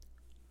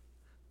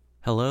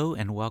Hello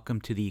and welcome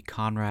to the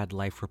Conrad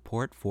Life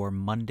Report for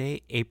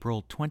Monday,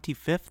 April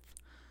 25th,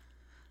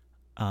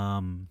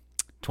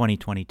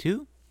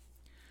 2022.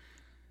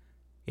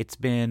 It's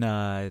been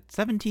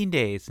 17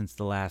 days since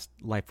the last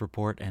Life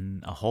Report,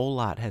 and a whole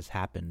lot has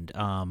happened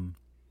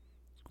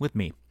with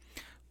me.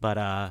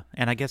 And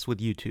I guess with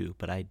you too,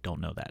 but I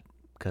don't know that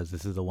because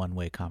this is a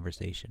one-way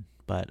conversation,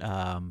 but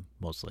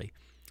mostly.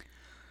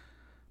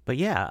 But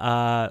yeah,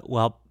 I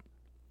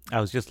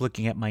was just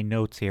looking at my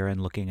notes here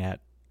and looking at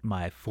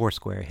my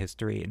Foursquare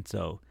history, and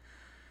so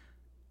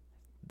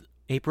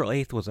April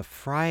 8th was a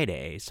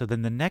Friday. So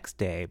then the next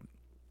day,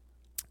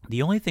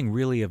 the only thing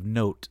really of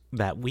note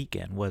that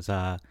weekend was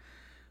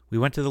we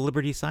went to the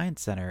Liberty Science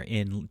Center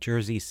in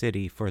Jersey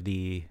City for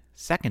the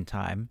second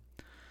time.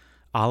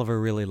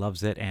 Oliver really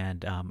loves it,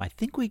 and I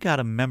think we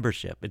got a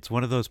membership. It's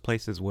one of those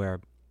places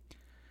where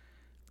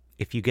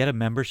if you get a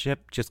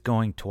membership, just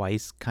going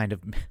twice kind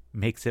of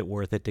makes it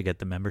worth it to get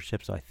the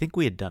membership. So I think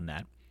we had done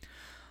that.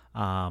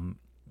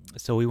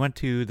 So we went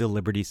to the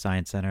Liberty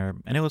Science Center,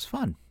 and it was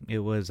fun. It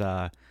was,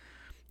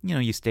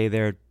 you stay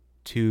there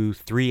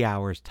 2-3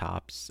 hours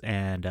tops,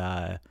 and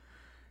if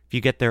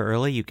you get there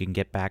early, you can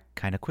get back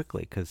kind of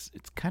quickly because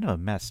it's kind of a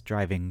mess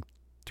driving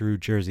through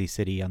Jersey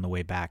City on the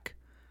way back,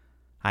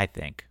 I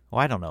think.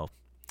 Well, I don't know.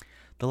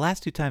 The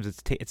last two times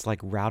it's like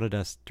routed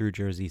us through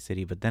Jersey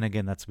City, but then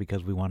again, that's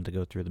because we wanted to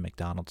go through the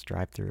McDonald's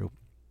drive-through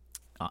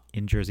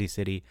in Jersey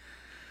City.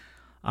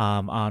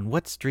 On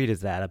what street is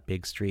that? A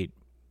big street?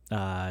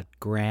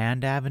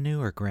 Grand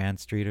Avenue or Grand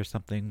Street or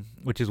something,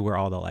 which is where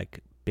all the like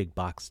big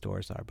box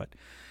stores are. But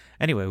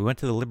anyway, we went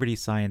to the Liberty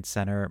Science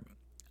Center,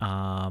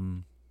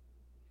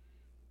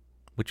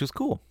 which was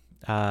cool.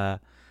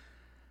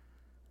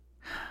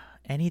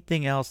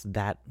 Anything else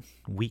that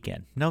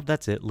weekend? Nope,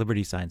 that's it.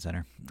 Liberty Science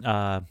Center.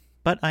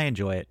 But I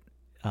enjoy it.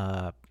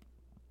 I'm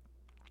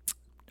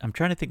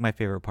trying to think my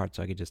favorite part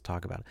so I could just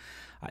talk about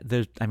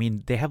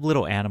it. They have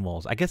little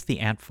animals. I guess the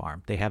ant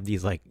farm. They have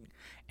these like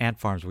ant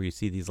farms where you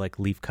see these like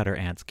leaf cutter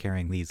ants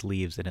carrying these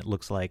leaves, and it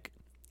looks like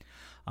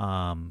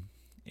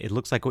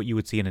what you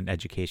would see in an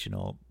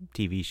educational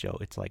TV show.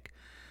 It's like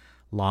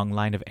long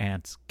line of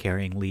ants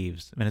carrying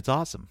leaves, and it's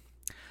awesome.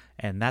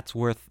 And that's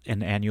worth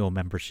an annual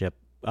membership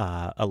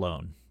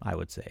alone, I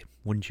would say.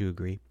 Wouldn't you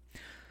agree?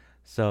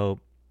 So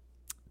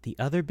the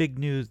other big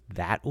news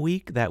that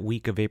week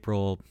of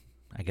April,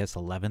 I guess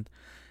 11th,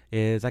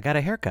 is I got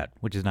a haircut,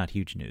 which is not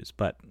huge news,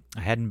 but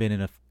I hadn't been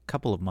in a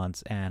couple of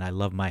months, and I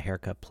love my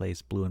haircut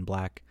place, Blue and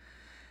Black.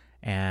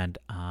 And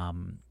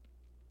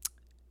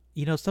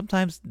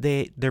sometimes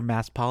their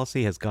mask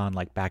policy has gone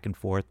like back and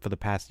forth for the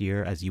past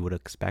year, as you would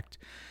expect.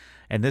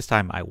 And this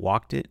time I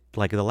walked it,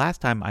 like the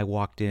last time I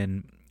walked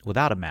in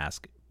without a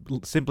mask,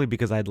 simply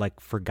because I'd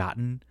like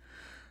forgotten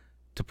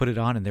to put it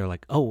on, and they're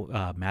like,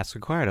 "Oh, mask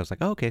required." I was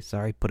like, "Oh, okay,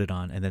 sorry, put it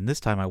on." And then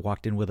this time I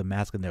walked in with a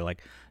mask, and they're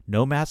like,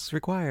 "No masks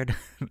required."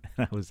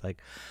 I was like,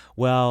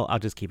 "Well, I'll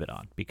just keep it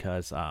on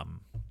because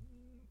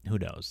who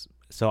knows?"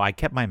 So I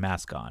kept my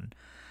mask on,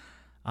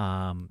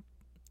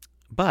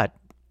 but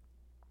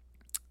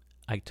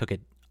I took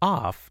it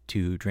off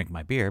to drink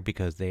my beer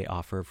because they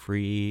offer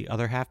free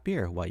other half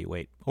beer while you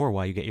wait or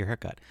while you get your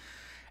haircut.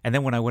 And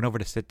then when I went over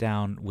to sit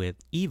down with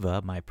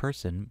Eva, my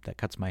person that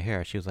cuts my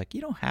hair, she was like,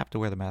 "You don't have to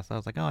wear the mask." I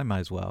was like, "Oh, I might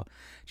as well."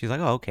 She's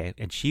like, "Oh, okay."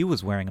 And she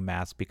was wearing a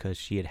mask because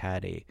she had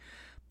had a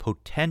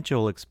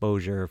potential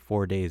exposure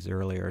 4 days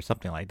earlier or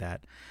something like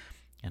that.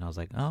 And I was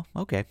like, "Oh,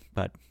 okay."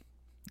 But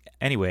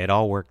anyway, it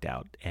all worked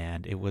out.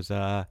 And it was,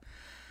 I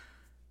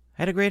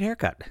had a great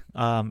haircut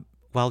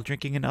while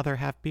drinking another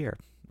half beer.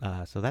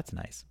 So that's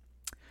nice.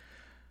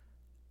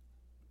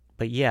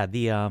 But yeah,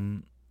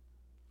 the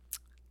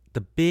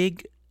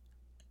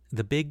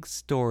big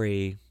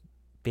story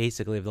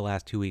basically of the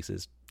last 2 weeks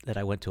is that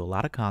I went to a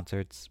lot of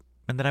concerts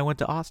and then I went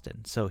to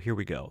Austin. So here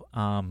we go.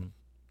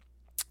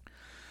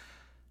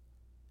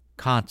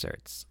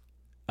 Concerts.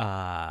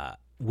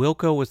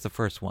 Wilco was the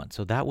first one.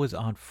 So that was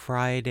on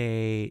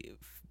Friday,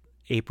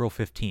 April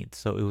 15th.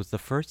 So it was the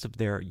first of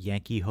their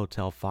Yankee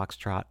Hotel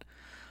Foxtrot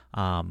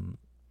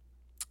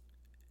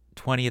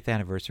 20th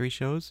anniversary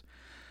shows.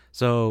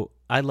 So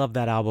I love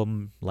that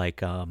album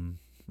like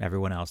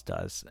everyone else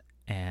does.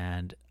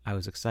 And I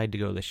was excited to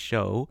go to the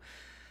show.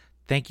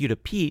 Thank you to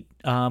Pete,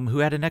 who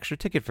had an extra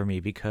ticket for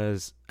me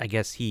because I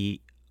guess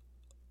he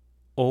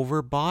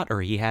overbought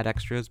or he had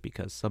extras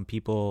because some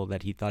people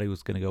that he thought he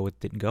was going to go with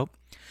didn't go.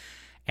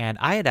 And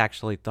I had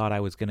actually thought I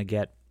was going to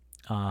get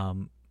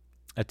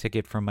a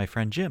ticket from my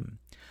friend Jim,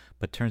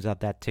 but turns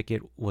out that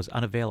ticket was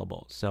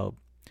unavailable. So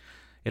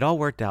it all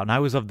worked out. And I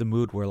was of the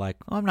mood where like,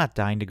 I'm not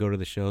dying to go to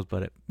the shows,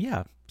 but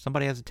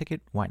somebody has a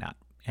ticket, why not?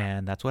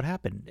 And that's what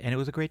happened. And it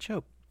was a great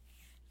show.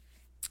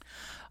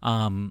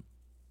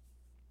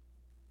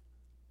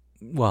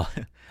 Well,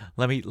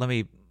 let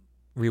me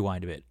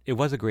rewind a bit. It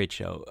was a great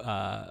show,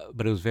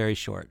 but it was very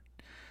short.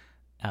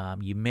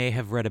 You may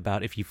have read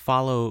about, if you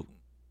follow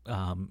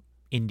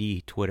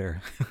indie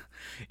Twitter,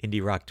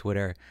 indie rock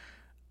Twitter,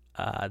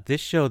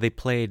 this show they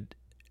played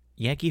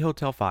Yankee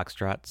Hotel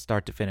Foxtrot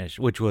start to finish,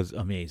 which was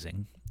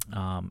amazing.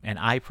 And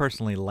I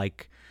personally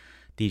like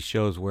these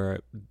shows where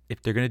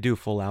if they're going to do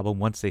a full album,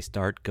 once they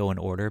start, go in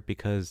order,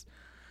 because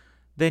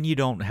then you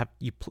don't have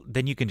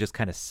then you can just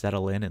kind of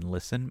settle in and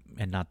listen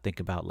and not think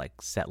about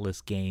like set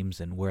list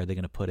games and where they're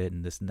going to put it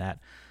and this and that.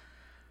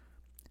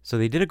 So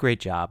they did a great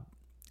job.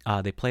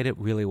 They played it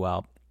really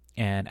well.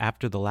 And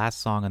after the last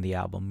song on the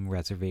album,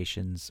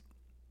 Reservations,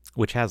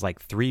 which has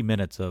like 3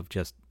 minutes of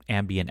just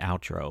ambient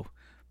outro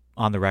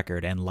on the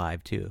record and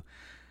live too,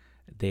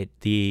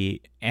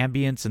 the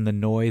ambience and the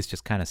noise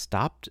just kind of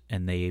stopped,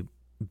 and they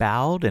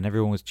bowed and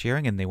everyone was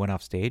cheering and they went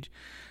off stage.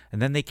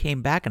 And then they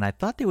came back, and I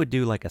thought they would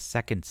do like a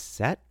second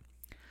set,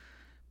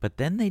 but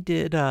then they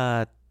did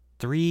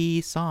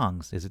 3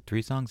 songs. Is it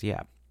 3 songs?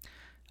 Yeah.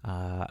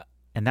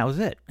 And that was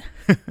it.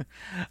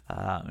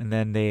 And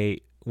then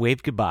they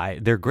waved goodbye.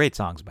 They're great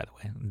songs, by the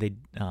way. They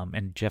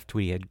and Jeff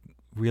Tweedy had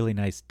really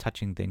nice,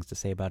 touching things to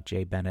say about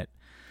Jay Bennett,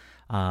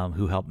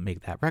 who helped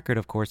make that record,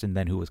 of course, and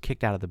then who was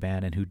kicked out of the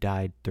band and who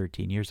died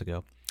 13 years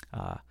ago.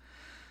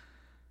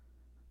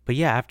 But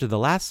yeah, after the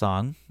last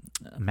song,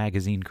 a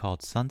magazine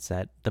called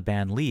Sunset, the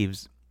band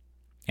leaves,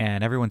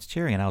 and everyone's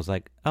cheering, and I was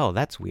like, oh,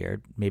 that's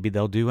weird. Maybe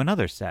they'll do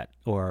another set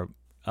or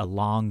a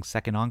long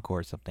second encore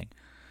or something.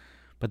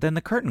 But then the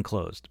curtain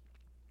closed.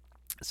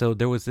 So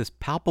there was this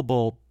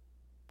palpable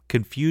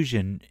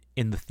confusion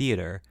in the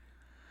theater,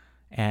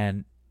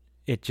 and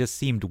it just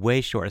seemed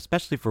way short,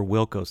 especially for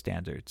Wilco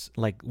standards.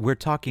 Like, we're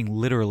talking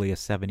literally a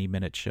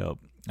 70-minute show,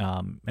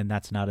 and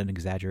that's not an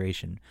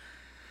exaggeration,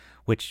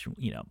 which,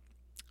 you know,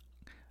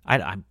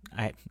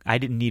 I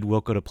didn't need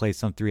Wilco to play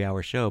some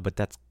 3-hour show, but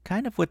that's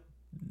kind of what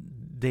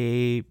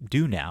they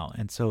do now.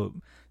 And so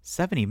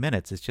 70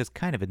 minutes is just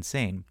kind of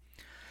insane.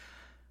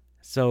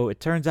 So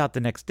it turns out the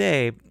next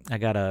day, I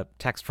got a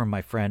text from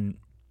my friend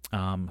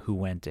who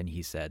went, and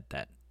he said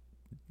that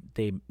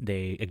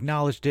they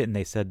acknowledged it, and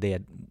they said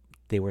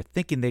they were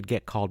thinking they'd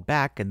get called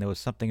back, and there was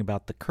something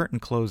about the curtain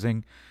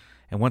closing.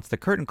 And once the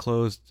curtain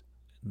closed,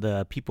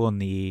 the people in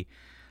the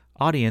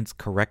audience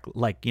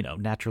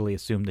naturally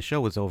assumed the show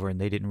was over, and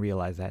they didn't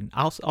realize that. And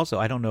also,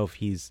 I don't know if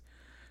he's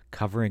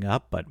covering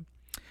up, but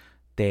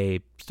they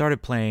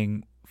started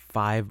playing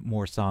 5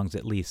 more songs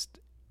at least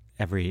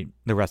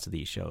the rest of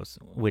these shows,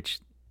 which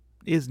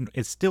is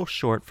still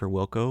short for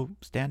Wilco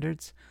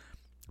standards,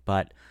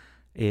 but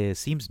it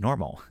seems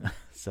normal.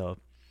 So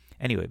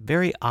anyway,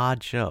 very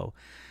odd show.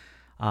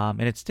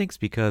 And it stinks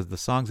because the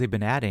songs they've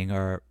been adding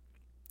are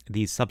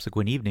these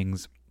subsequent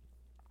evenings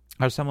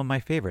are some of my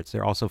favorites.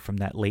 They're also from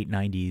that late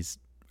 90s,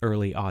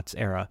 early aughts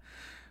era,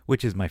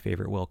 which is my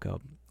favorite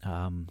Wilco.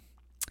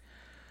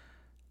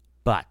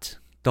 But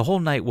the whole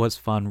night was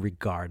fun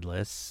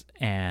regardless,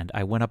 and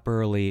I went up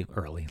early,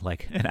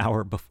 like an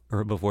hour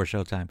before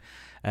showtime,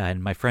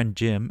 and my friend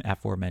Jim,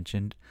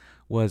 aforementioned,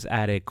 was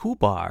at a cool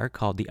bar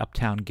called the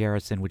Uptown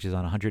Garrison, which is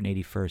on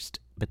 181st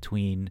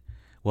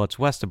it's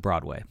west of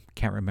Broadway.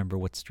 Can't remember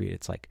what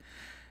street.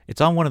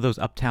 It's on one of those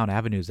uptown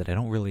avenues that I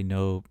don't really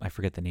know. I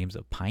forget the names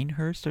of,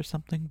 Pinehurst or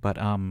something, but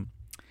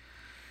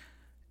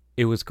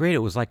it was great. It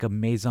was like a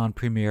Maison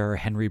Premiere,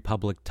 Henry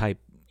Public type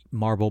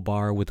marble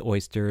bar with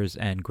oysters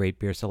and great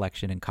beer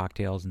selection and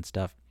cocktails and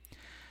stuff.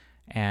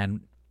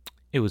 And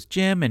it was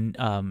Jim and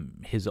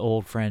his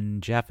old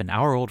friend Jeff and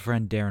our old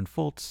friend Darren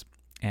Fultz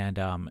and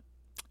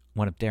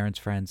one of Darren's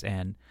friends,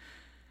 and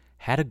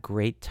had a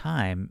great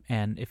time.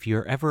 And if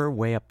you're ever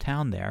way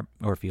uptown there,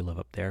 or if you live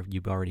up there, you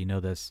already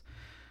know this,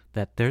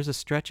 that there's a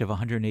stretch of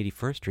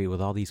 181st Street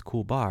with all these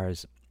cool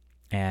bars,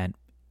 and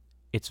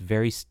it's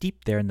very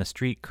steep there, and the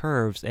street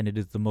curves, and it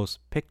is the most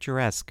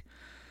picturesque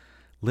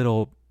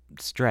little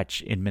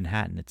stretch in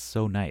Manhattan. It's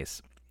so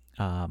nice.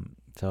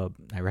 So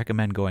I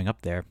recommend going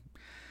up there.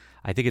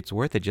 I think it's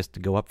worth it just to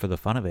go up for the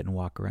fun of it and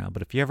walk around.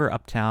 But if you're ever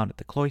uptown at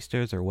the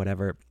Cloisters or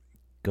whatever,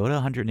 go to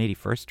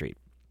 181st Street.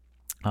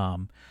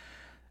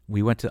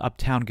 We went to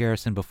Uptown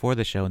Garrison before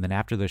the show, and then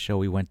after the show,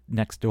 we went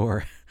next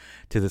door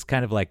to this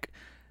kind of like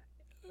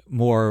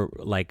more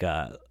like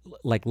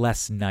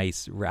less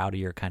nice,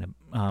 rowdier kind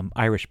of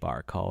Irish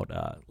bar called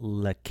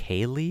Le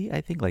Ceilidh,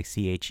 I think, like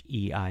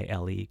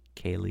Cheile,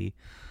 Ceilidh,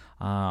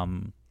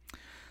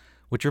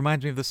 which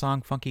reminds me of the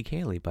song Funky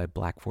Ceilidh by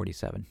Black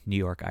 47, New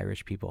York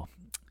Irish people.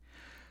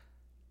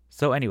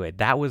 So anyway,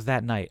 that was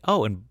that night.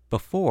 Oh, and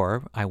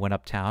before I went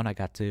uptown, I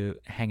got to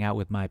hang out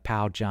with my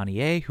pal Johnny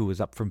A., who was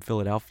up from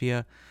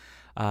Philadelphia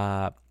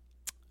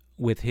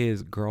with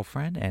his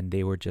girlfriend, and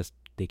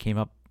they came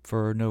up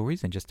for no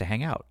reason, just to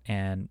hang out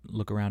and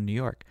look around New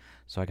York.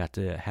 So I got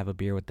to have a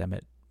beer with them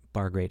at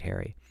Bar Great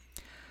Harry.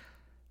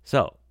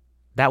 So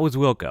that was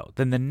Wilco.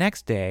 Then the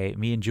next day,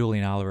 me and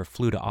Julian Oliver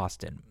flew to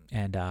Austin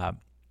and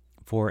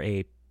for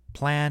a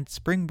planned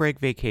spring break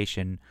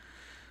vacation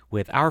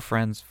with our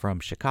friends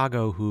from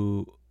Chicago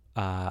who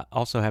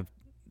also have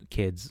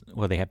kids.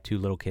 Well, they have 2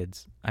 little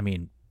kids. I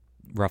mean,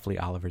 roughly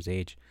Oliver's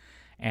age.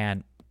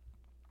 And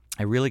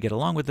I really get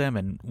along with them,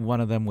 and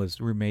one of them was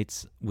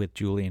roommates with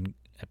Julian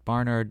at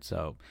Barnard,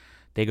 so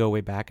they go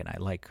way back, and I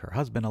like her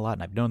husband a lot,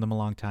 and I've known them a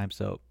long time,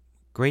 so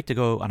great to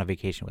go on a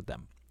vacation with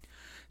them.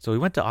 So we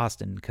went to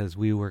Austin because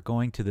we were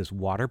going to this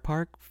water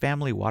park,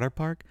 family water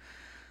park,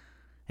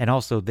 And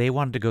also, they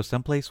wanted to go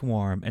someplace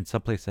warm and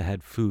someplace that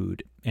had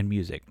food and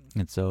music.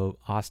 And so,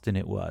 Austin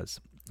it was.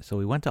 So,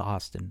 we went to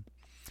Austin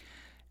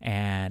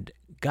and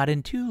got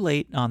in too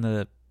late on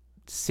the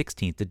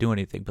 16th to do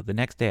anything. But the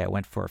next day, I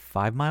went for a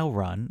 5 mile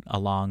run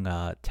along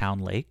Town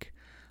Lake,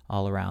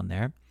 all around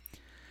there.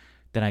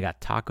 Then I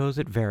got tacos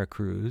at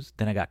Veracruz.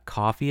 Then I got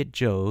coffee at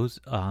Joe's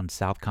on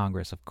South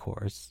Congress, of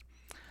course.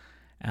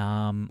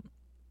 And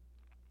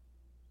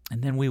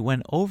then we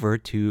went over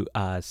to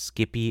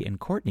Skippy and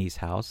Courtney's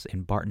house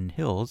in Barton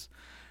Hills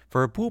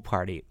for a pool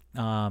party.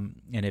 And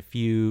if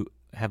you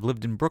have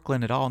lived in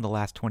Brooklyn at all in the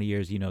last 20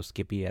 years, you know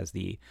Skippy as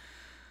the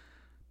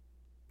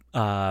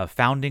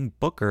founding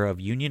booker of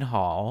Union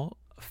Hall,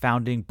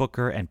 founding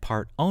booker and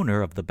part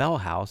owner of the Bell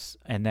House.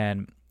 And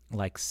then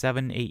like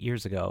 7-8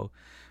 years ago,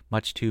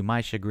 much to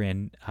my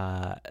chagrin,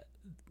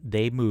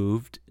 they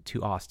moved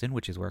to Austin,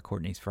 which is where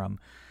Courtney's from.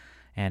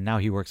 And now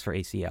he works for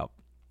ACL.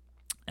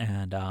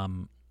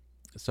 And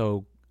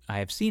so I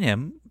have seen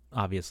him,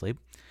 obviously,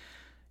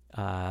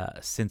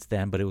 since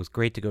then, but it was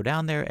great to go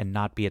down there and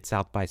not be at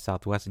South by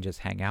Southwest and just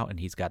hang out. And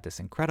he's got this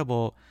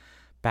incredible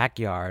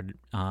backyard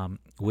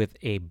with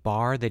a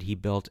bar that he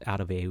built out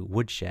of a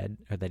woodshed,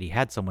 or that he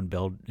had someone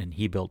build, and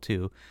he built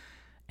too.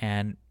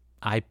 And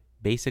I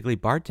basically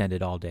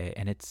bartended all day,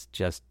 and it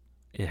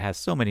has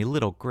so many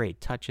little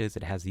great touches.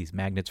 It has these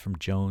magnets from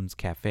Jones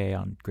Cafe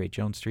on Great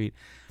Jones Street.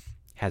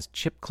 It has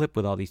Chip Clip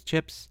with all these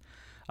chips.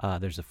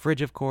 There's a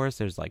fridge, of course.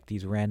 There's like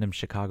these random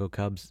Chicago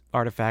Cubs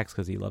artifacts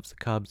because he loves the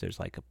Cubs. There's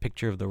like a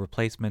picture of the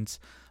replacements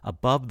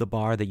above the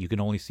bar that you can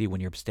only see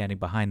when you're standing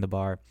behind the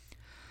bar.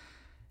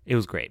 It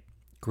was great.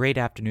 Great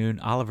afternoon.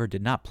 Oliver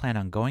did not plan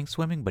on going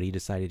swimming, but he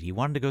decided he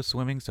wanted to go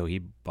swimming, so he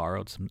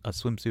borrowed a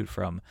swimsuit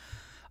from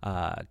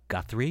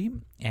Guthrie,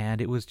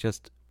 and it was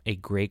just a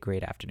great,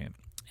 great afternoon.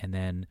 And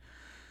then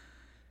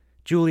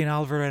Julie and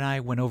Oliver and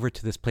I went over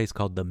to this place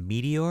called the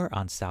Meteor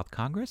on South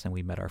Congress, and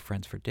we met our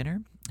friends for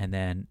dinner. And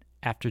then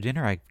after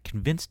dinner, I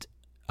convinced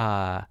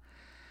my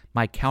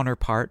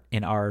counterpart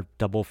in our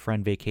double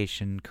friend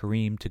vacation,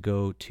 Kareem, to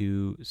go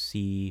to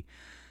see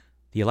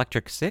the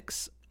Electric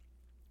Six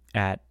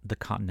at the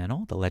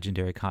Continental, the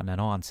legendary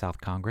Continental on South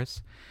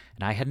Congress.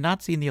 And I had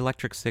not seen the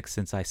Electric Six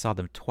since I saw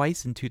them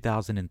twice in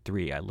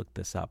 2003. I looked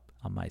this up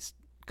on my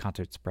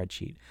concert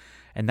spreadsheet.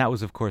 And that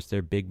was, of course,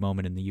 their big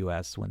moment in the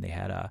U.S. when they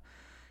had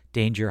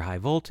Danger, High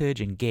Voltage,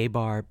 and Gay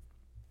Bar.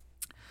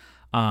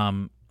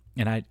 And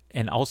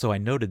also I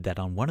noted that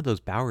on one of those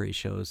Bowery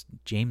shows,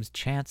 James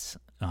Chance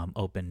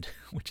opened,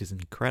 which is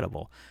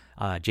incredible.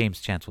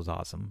 James Chance was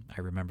awesome.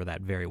 I remember that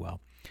very well.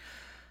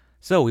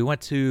 So we went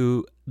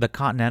to the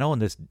Continental,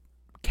 and this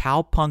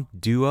cowpunk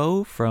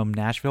duo from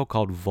Nashville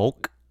called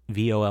Volk,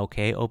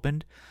 V-O-L-K,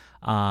 opened.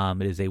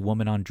 It is a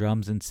woman on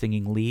drums and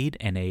singing lead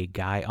and a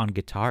guy on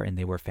guitar, and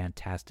they were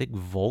fantastic.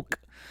 Volk.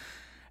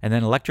 And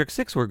then Electric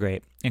Six were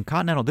great. And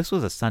Continental, this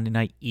was a Sunday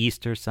night,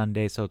 Easter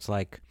Sunday, so it's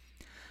like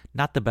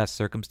not the best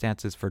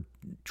circumstances for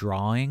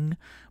drawing,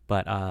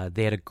 but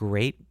they had a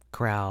great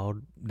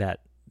crowd that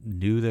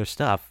knew their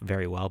stuff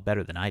very well,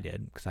 better than I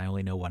did, because I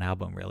only know one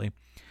album, really.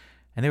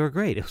 And they were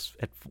great. It was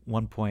at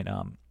one point,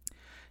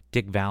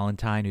 Dick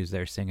Valentine, who's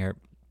their singer,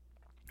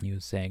 he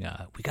was saying,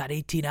 we got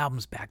 18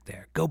 albums back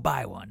there. Go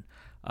buy one.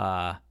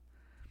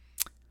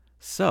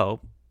 So,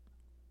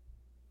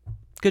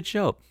 good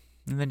show.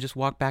 And then just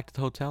walk back to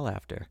the hotel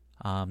after.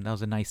 That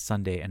was a nice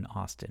Sunday in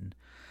Austin.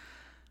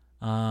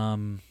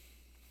 And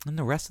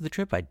the rest of the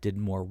trip, I did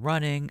more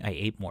running. I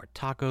ate more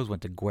tacos,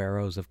 went to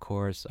Guero's, of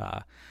course.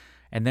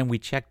 And then we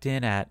checked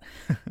in at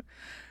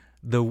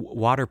the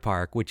water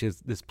park, which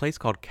is this place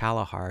called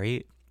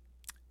Kalahari.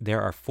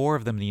 There are 4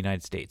 of them in the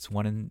United States,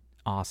 one in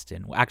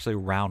Austin, well, actually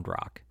Round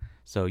Rock.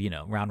 So,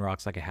 Round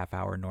Rock's like a half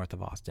hour north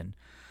of Austin.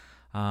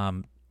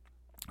 Round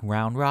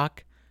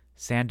Rock,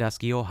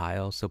 Sandusky,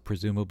 Ohio, so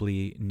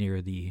presumably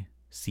near the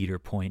Cedar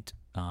Point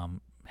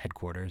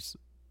headquarters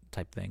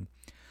type thing.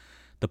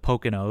 The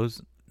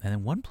Poconos, and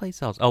then one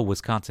place else. Oh,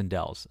 Wisconsin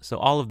Dells. So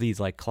all of these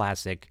like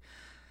classic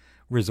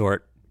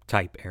resort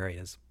type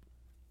areas,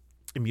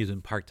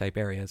 amusement park type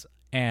areas.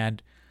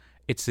 And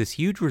it's this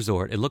huge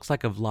resort. It looks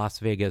like a Las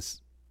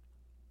Vegas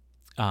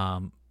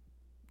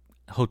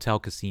hotel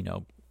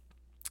casino.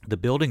 The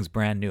building's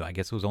brand new. I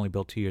guess it was only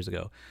built 2 years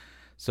ago.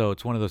 So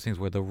it's one of those things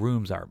where the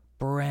rooms are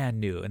brand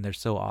new and they're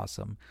so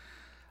awesome.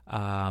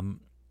 And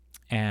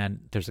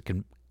there's a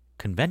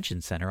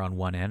convention center on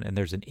one end, and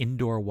there's an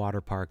indoor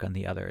water park on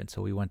the other. And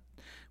so we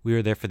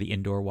were there for the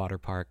indoor water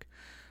park,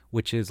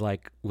 which is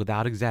like,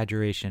 without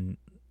exaggeration,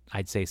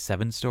 I'd say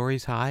 7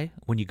 stories high.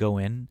 When you go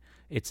in,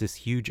 it's this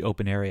huge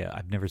open area.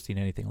 I've never seen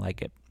anything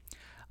like it.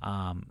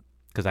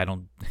 Because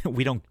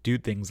we don't do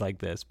things like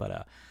this,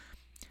 but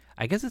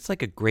I guess it's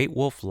like a Great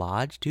Wolf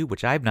Lodge too,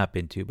 which I've not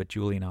been to, but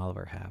Julie and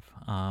Oliver have.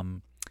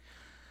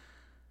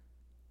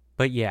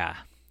 But yeah,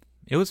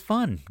 it was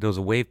fun. There was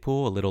a wave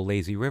pool, a little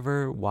lazy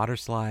river, water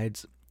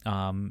slides.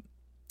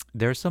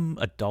 There's some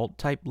adult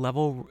type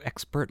level,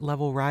 expert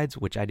level rides,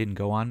 which I didn't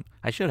go on.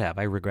 I should have.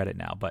 I regret it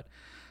now, but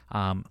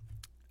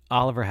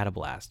Oliver had a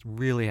blast.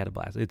 Really had a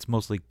blast. It's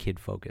mostly kid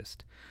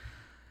focused.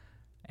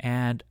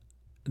 And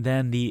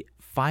then the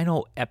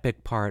final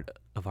epic part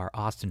of our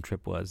Austin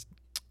trip was,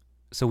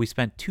 so we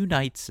spent 2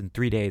 nights and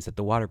 3 days at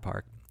the water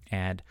park,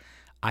 and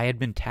I had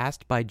been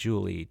tasked by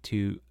Julie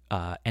to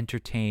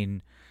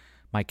entertain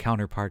my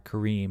counterpart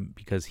Kareem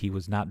because he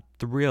was not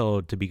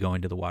thrilled to be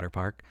going to the water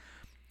park.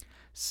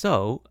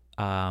 So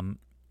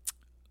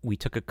we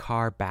took a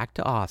car back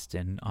to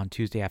Austin on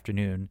Tuesday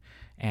afternoon,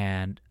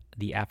 and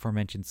the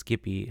aforementioned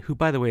Skippy, who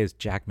by the way is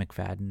Jack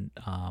McFadden,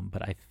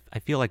 but I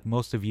feel like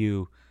most of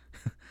you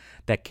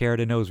that care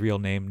to know his real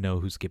name know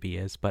who Skippy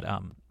is. But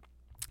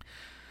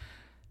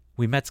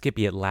we met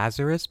Skippy at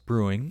Lazarus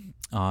Brewing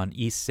on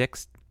East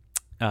 6th,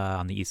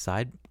 on the east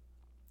side,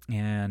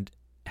 and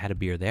had a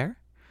beer there.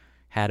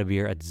 Had a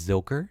beer at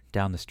Zilker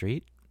down the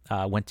street.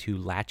 Went to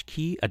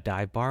Latchkey, a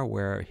dive bar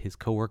where his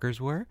coworkers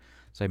were.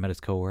 So I met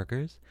his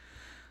coworkers.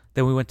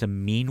 Then we went to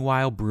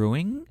Meanwhile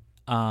Brewing,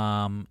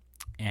 and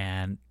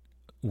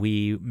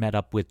we met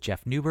up with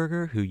Jeff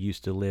Newberger, who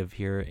used to live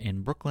here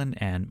in Brooklyn,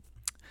 and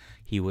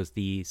he was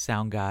the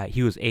sound guy.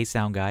 He was a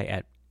sound guy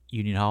at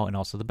Union Hall and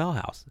also the Bell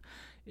House.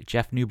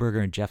 Jeff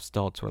Newberger and Jeff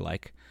Stoltz were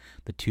like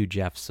the two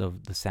Jeffs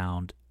of the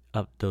sound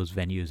of those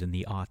venues in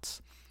the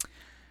aughts.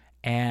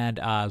 And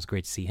it was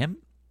great to see him.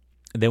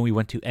 Then we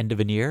went to End of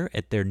an Ear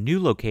at their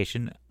new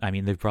location. I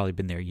mean, they've probably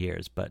been there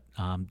years, but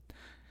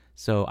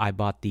so I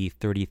bought the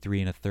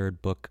 33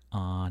 1/3 book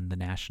on the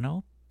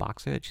National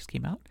boxer that just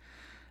came out,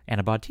 and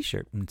I bought a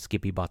t-shirt, and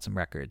Skippy bought some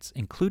records,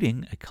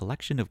 including a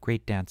collection of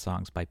great dance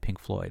songs by Pink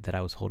Floyd that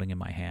I was holding in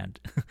my hand.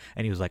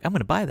 And he was like, I'm going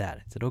to buy that.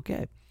 I said,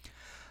 okay,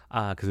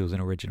 because it was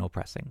an original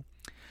pressing.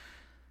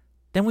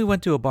 Then we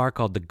went to a bar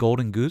called the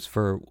Golden Goose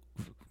for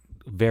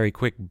very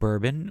quick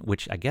bourbon,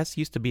 which I guess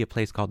used to be a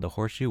place called the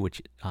Horseshoe,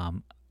 which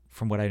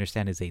from what I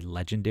understand is a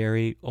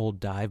legendary old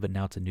dive, but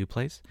now it's a new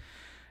place.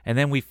 And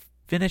then we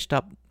finished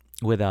up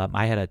with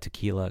I had a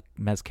tequila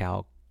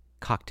mezcal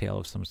cocktail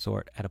of some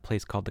sort at a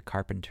place called the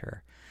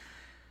Carpenter.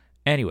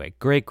 Anyway,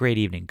 great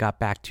evening. Got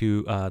back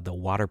to the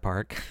water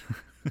park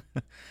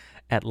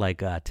at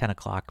like 10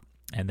 o'clock,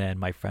 and then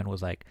my friend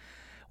was like,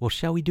 well,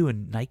 shall we do a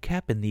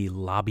nightcap in the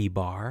lobby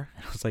bar?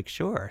 And I was like,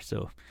 sure.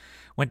 So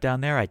went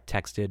down there. I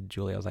texted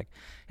Julie. I was like,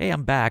 hey,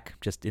 I'm back,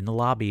 just in the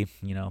lobby,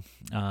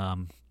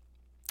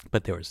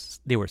 but they were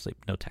asleep.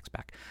 No text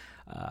back.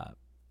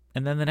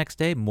 And then the next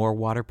day, more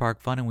water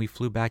park fun, and we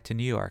flew back to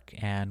New York.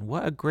 And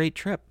what a great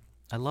trip.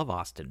 I love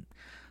Austin.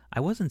 I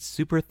wasn't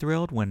super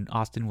thrilled when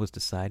Austin was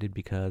decided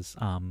because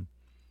I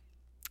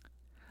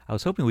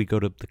was hoping we'd go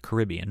to the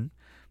Caribbean,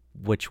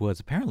 which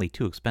was apparently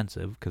too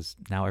expensive because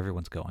now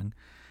everyone's going.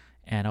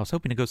 And I was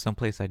hoping to go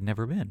someplace I'd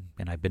never been,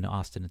 and I've been to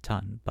Austin a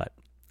ton, but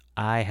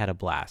I had a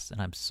blast,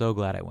 and I'm so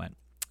glad I went.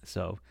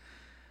 So,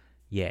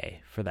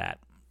 yay for that.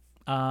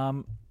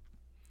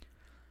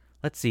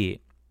 Let's see.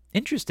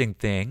 Interesting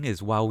thing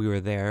is while we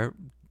were there,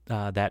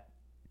 that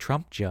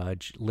Trump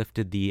judge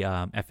lifted the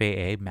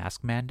FAA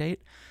mask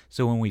mandate.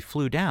 So when we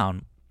flew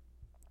down,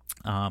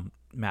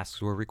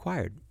 masks were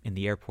required in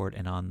the airport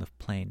and on the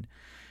plane.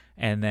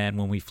 And then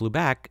when we flew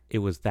back, it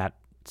was that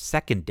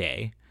second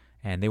day,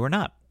 and they were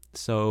not.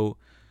 So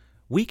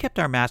we kept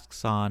our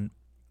masks on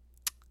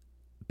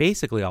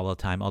basically all the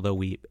time, although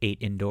we ate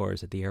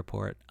indoors at the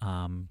airport.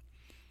 And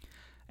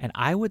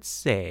I would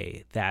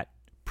say that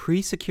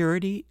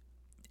pre-security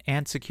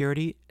and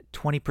security,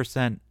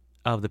 20%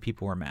 of the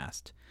people were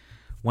masked.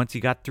 Once you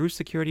got through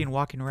security and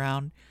walking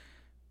around,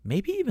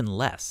 maybe even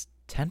less,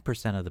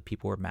 10% of the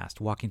people were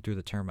masked walking through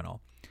the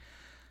terminal.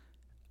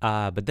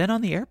 But then on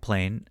the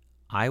airplane,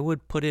 I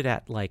would put it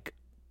at like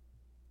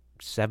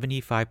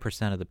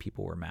 75% of the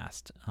people were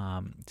masked.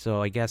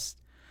 So I guess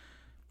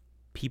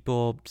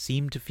people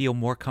seem to feel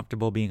more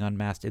comfortable being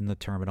unmasked in the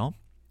terminal,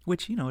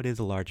 which, it is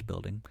a large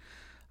building.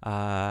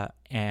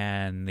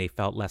 And they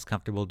felt less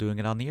comfortable doing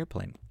it on the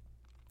airplane.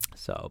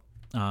 So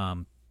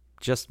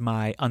just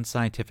my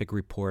unscientific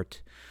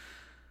report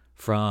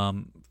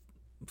from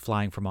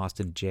flying from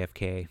Austin to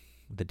JFK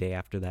the day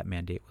after that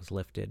mandate was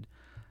lifted.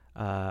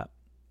 Yeah.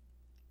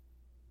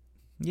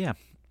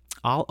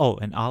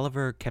 And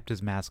Oliver kept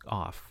his mask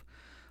off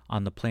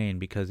on the plane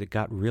because it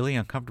got really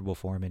uncomfortable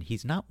for him, and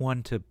he's not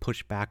one to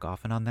push back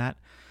often on that.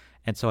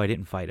 And so I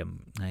didn't fight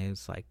him. I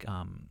was like,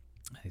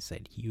 I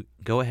said, you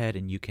go ahead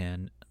and you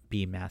can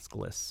be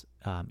maskless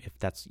if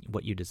that's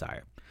what you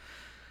desire.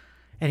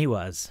 And he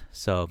was.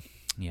 So,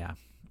 yeah.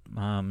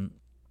 All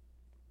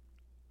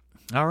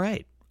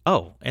right.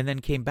 Oh, and then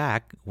came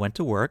back, went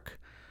to work,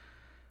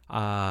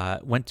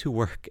 and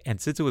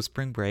since it was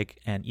spring break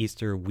and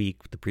Easter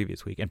week the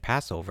previous week and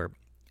Passover,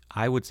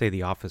 I would say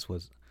the office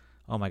was,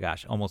 oh my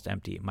gosh, almost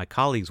empty. My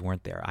colleagues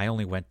weren't there. I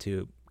only went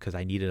to because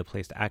I needed a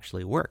place to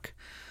actually work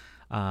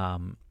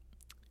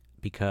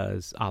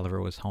because Oliver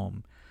was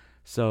home.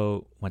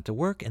 So went to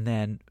work, and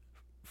then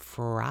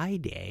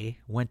Friday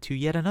went to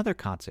yet another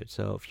concert.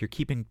 So if you're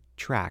keeping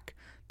track,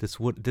 this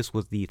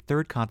was the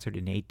third concert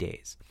in 8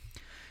 days.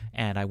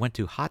 And I went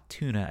to Hot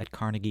Tuna at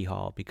Carnegie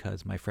Hall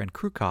because my friend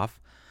Krukoff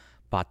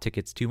bought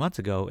tickets 2 months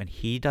ago, and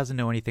he doesn't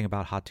know anything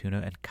about Hot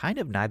Tuna, and kind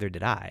of neither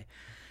did I.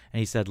 And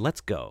he said,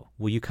 let's go.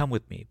 Will you come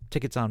with me?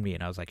 Tickets on me.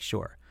 And I was like,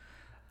 sure.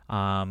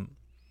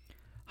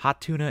 Hot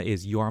Tuna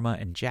is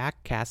Yorma and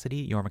Jack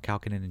Cassidy, Yorma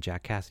Kalkinen and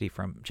Jack Cassidy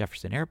from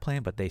Jefferson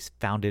Airplane, but they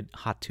founded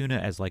Hot Tuna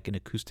as like an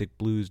acoustic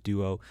blues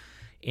duo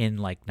in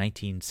like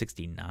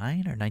 1969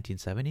 or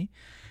 1970.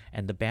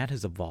 And the band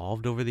has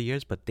evolved over the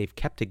years, but they've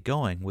kept it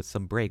going with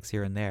some breaks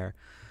here and there.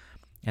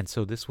 And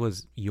so this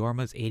was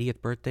Yorma's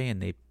 80th birthday,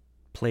 and they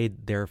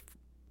played their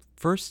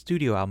first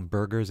studio album,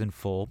 Burgers in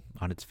Full,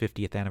 on its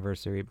 50th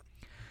anniversary.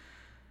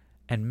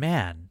 And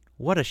man,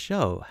 what a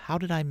show. How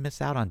did I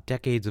miss out on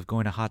decades of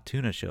going to Hot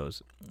Tuna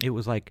shows? It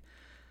was like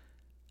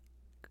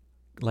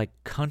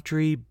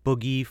country,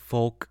 boogie,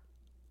 folk,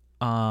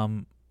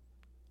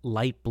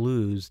 light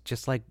blues,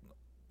 just like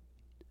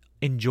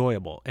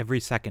enjoyable, every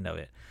second of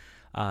it.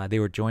 They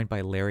were joined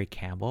by Larry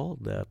Campbell,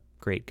 the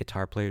great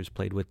guitar player who's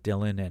played with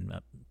Dylan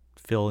and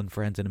Phil and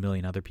Friends and a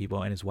million other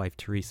people, and his wife,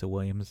 Teresa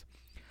Williams.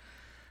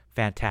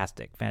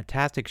 Fantastic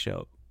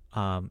show.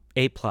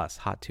 A+,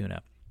 Hot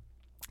Tuna.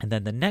 And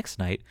then the next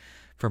night,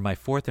 for my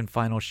fourth and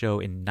final show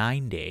in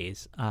 9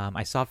 days,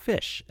 I saw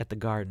Phish at the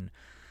Garden,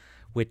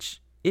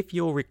 which, if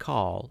you'll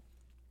recall,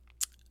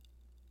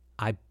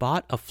 I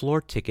bought a floor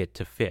ticket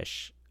to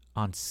Phish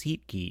on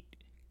SeatGeek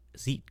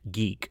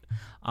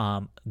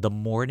the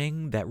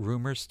morning that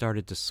rumors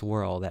started to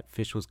swirl that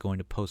Phish was going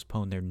to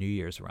postpone their New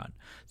Year's run.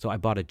 So I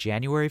bought a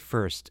January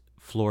 1st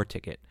floor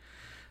ticket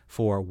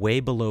for way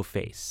below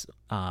face.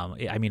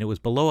 I mean, it was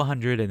below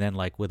 100, and then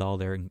like with all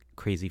their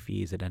crazy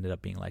fees, it ended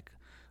up being like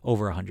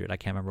over 100. I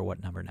can't remember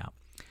what number now.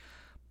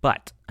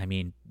 But, I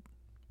mean,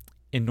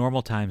 in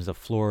normal times, a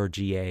floor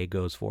GA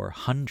goes for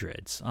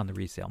hundreds on the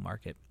resale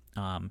market.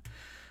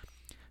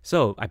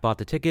 So I bought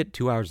the ticket.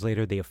 2 hours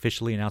later, they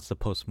officially announced the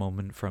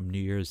postponement from New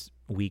Year's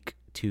week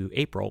to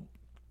April.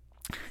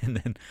 And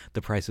then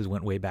the prices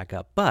went way back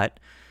up.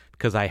 But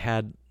because I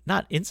had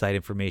not inside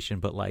information,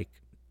 but like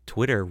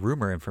Twitter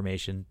rumor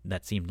information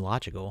that seemed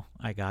logical,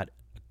 I got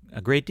a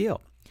great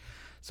deal.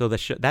 So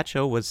that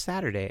show was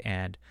Saturday,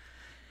 and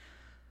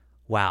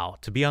wow,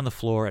 to be on the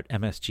floor at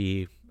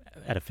MSG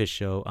at a Phish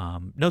show,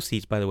 no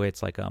seats, by the way.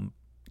 It's like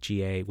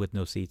GA with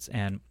no seats,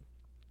 and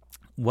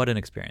what an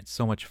experience.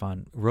 So much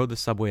fun. Rode the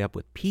subway up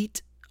with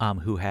Pete,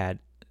 who had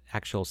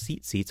actual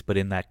seats, but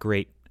in that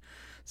great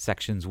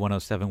sections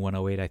 107,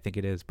 108, I think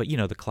it is. But, you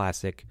know, the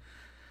classic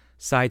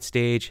side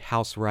stage,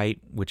 house right,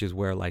 which is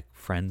where like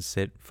friends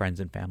sit, friends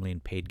and family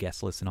and paid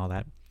guest lists and all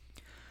that.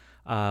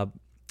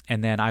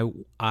 And then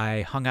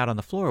I hung out on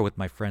the floor with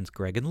my friends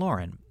Greg and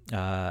Lauren,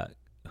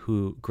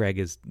 who Greg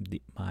is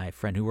my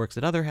friend who works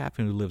at Other Half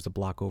and who lives a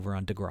block over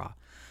on DeGraw.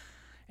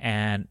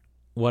 And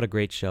what a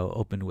great show.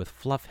 Opened with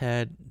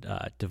Fluffhead.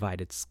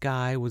 Divided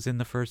Sky was in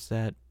the first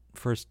set.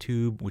 First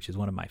Tube, which is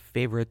one of my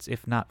favorites,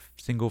 if not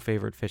single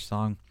favorite Phish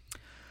song.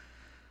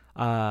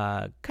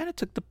 Kind of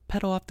took the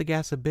pedal off the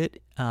gas a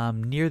bit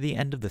near the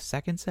end of the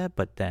second set,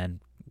 but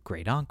then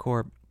great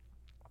encore.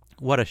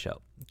 What a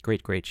show.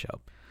 Great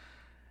show.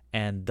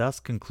 And thus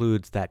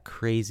concludes that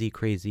crazy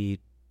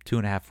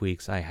 2.5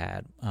 weeks I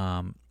had.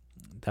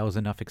 That was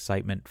enough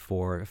excitement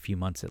for a few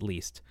months at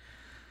least.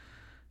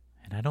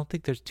 And I don't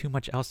think there's too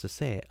much else to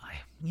say.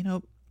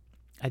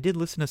 I did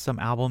listen to some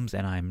albums,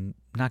 and I'm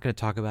not going to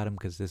talk about them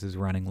because this is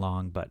running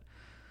long, but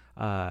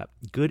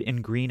Good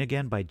and Green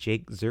Again by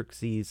Jake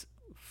Xerxes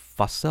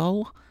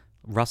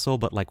Russell,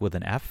 but like with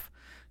an F,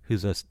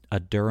 who's a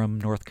Durham,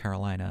 North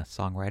Carolina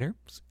songwriter.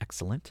 It's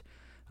excellent.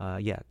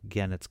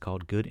 Again, it's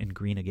called Good and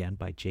Green Again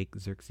by Jake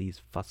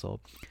Xerxes Fussell.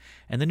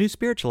 And the new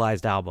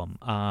Spiritualized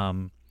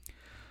album,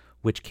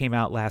 which came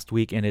out last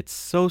week, and it's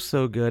so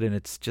good, and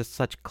it's just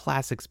such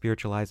classic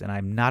Spiritualized, and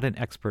I'm not an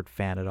expert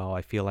fan at all.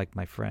 I feel like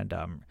my friend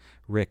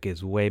Rick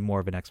is way more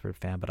of an expert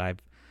fan, but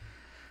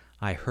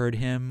I heard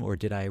him, or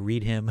did I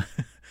read him,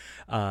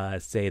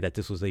 say that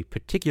this was a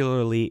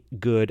particularly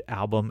good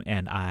album,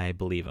 and I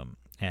believe him.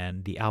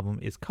 And the album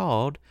is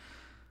called...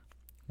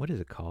 What is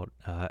it called?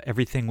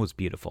 Everything Was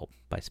Beautiful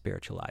by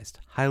Spiritualized.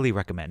 Highly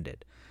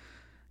recommended.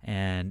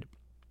 And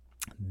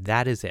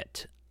that is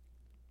it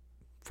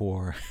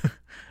for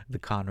the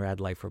Conrad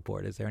Life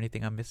Report. Is there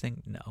anything I'm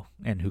missing? No.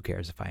 And who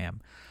cares if I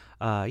am?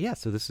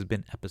 So this has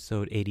been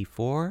episode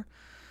 84.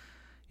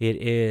 It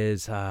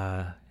is,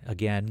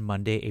 again,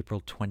 Monday,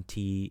 April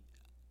 20...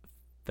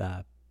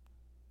 5th,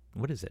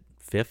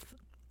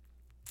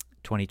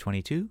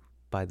 2022,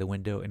 by the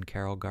window in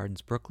Carroll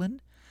Gardens, Brooklyn.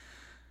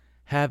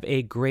 Have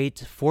a great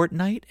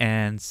fortnight,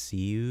 and see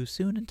you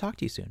soon and talk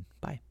to you soon.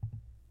 Bye.